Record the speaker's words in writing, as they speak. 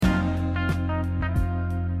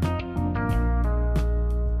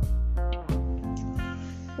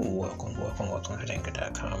welcome to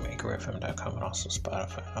Anchor.com, AnchorFM.com, and also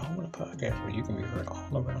Spotify, home of the podcast where you can be heard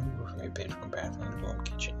all around the world from your bedroom, bathroom, living room,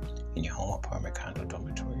 kitchen, in your home, apartment, condo,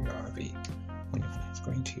 dormitory, or RV. On your flat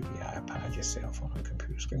screen, TV, iPod, your cell phone, or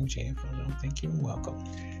computer screen with your headphones on, thank you and welcome.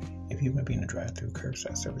 If you may be in a drive-through,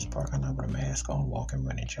 curbside service, parking lot with a mask on, walking,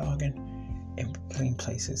 running, jogging, in clean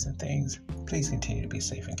places and things, please continue to be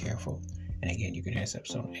safe and careful. And again, you can hear this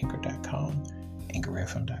episode on Anchor.com,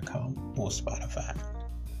 AnchorFM.com, or Spotify.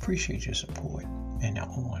 Appreciate your support. And now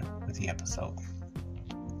on with the episode.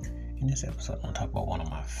 In this episode, I'm going to talk about one of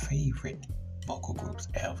my favorite vocal groups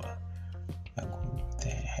ever. A group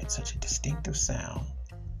that had such a distinctive sound,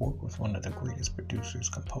 worked with one of the greatest producers,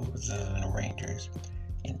 composers, and arrangers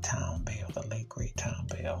in Thom Bell, the late great Thom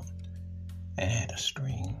Bell, and had a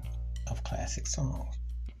string of classic songs.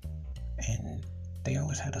 And they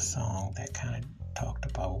always had a song that kind of talked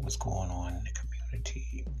about what was going on in the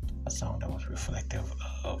community, a song that was reflective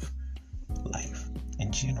of life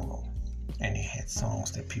in general, and they had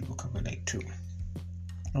songs that people could relate to.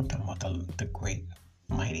 I'm talking about the great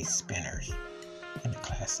Mighty Spinners and the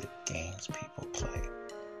classic games people play.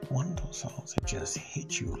 One of those songs that just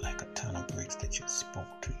hit you like a ton of bricks, that just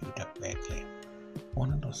spoke to you directly.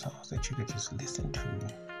 One of those songs that you could just listen to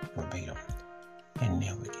verbatim and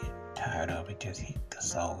never get tired of. It just hit the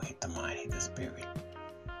soul, hit the mind, hit the spirit.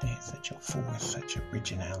 They had such a force, such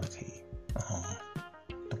originality.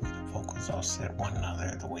 The way the vocals offset one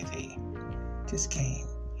another, the way they just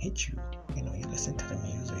hit you. You know, you listen to the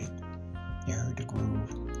music, you heard the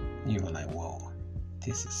groove, you were like, whoa,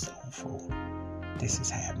 this is soulful. This is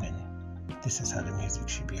happening. This is how the music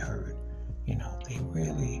should be heard. You know, they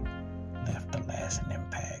really left a lasting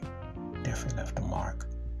impact. Definitely left a mark.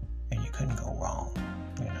 And you couldn't go wrong.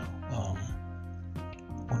 You know,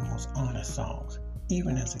 one of the most honest songs.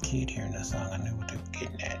 Even as a kid hearing the song, I knew what they were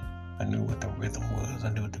getting at. I knew what the rhythm was. I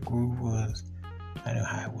knew what the groove was. I knew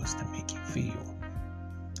how it was to make you feel.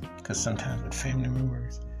 Because sometimes with family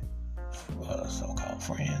members, so-called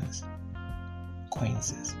friends,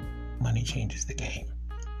 acquaintances, money changes the game.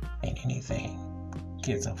 And anything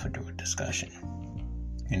gets up for discussion.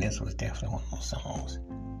 And this was definitely one of those songs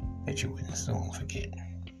that you wouldn't soon forget.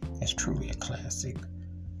 It's truly a classic.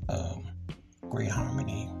 Great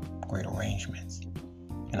harmony, great arrangements.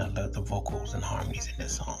 And I love the vocals and harmonies in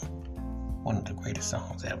this song. One of the greatest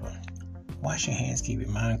songs ever. Wash your hands, keep your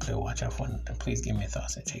mind clear, watch out for them. Please give me your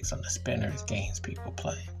thoughts and takes on the spinners, games people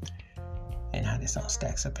play. And how this song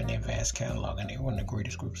stacks up in their vast catalog, and they're one of the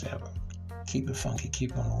greatest groups ever. Keep it funky,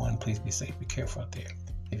 keep it on the one. Please be safe, be careful out there.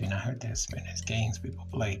 If you're not heard that spinners, games people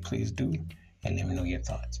play, please do, and let me know your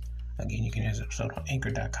thoughts. Again, you can hear this episode on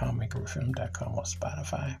Anchor.com, AnchorFM.com, or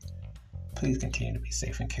Spotify. Please continue to be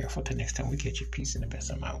safe and careful. Till next time we catch you. Peace and the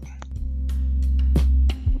best. I'm out.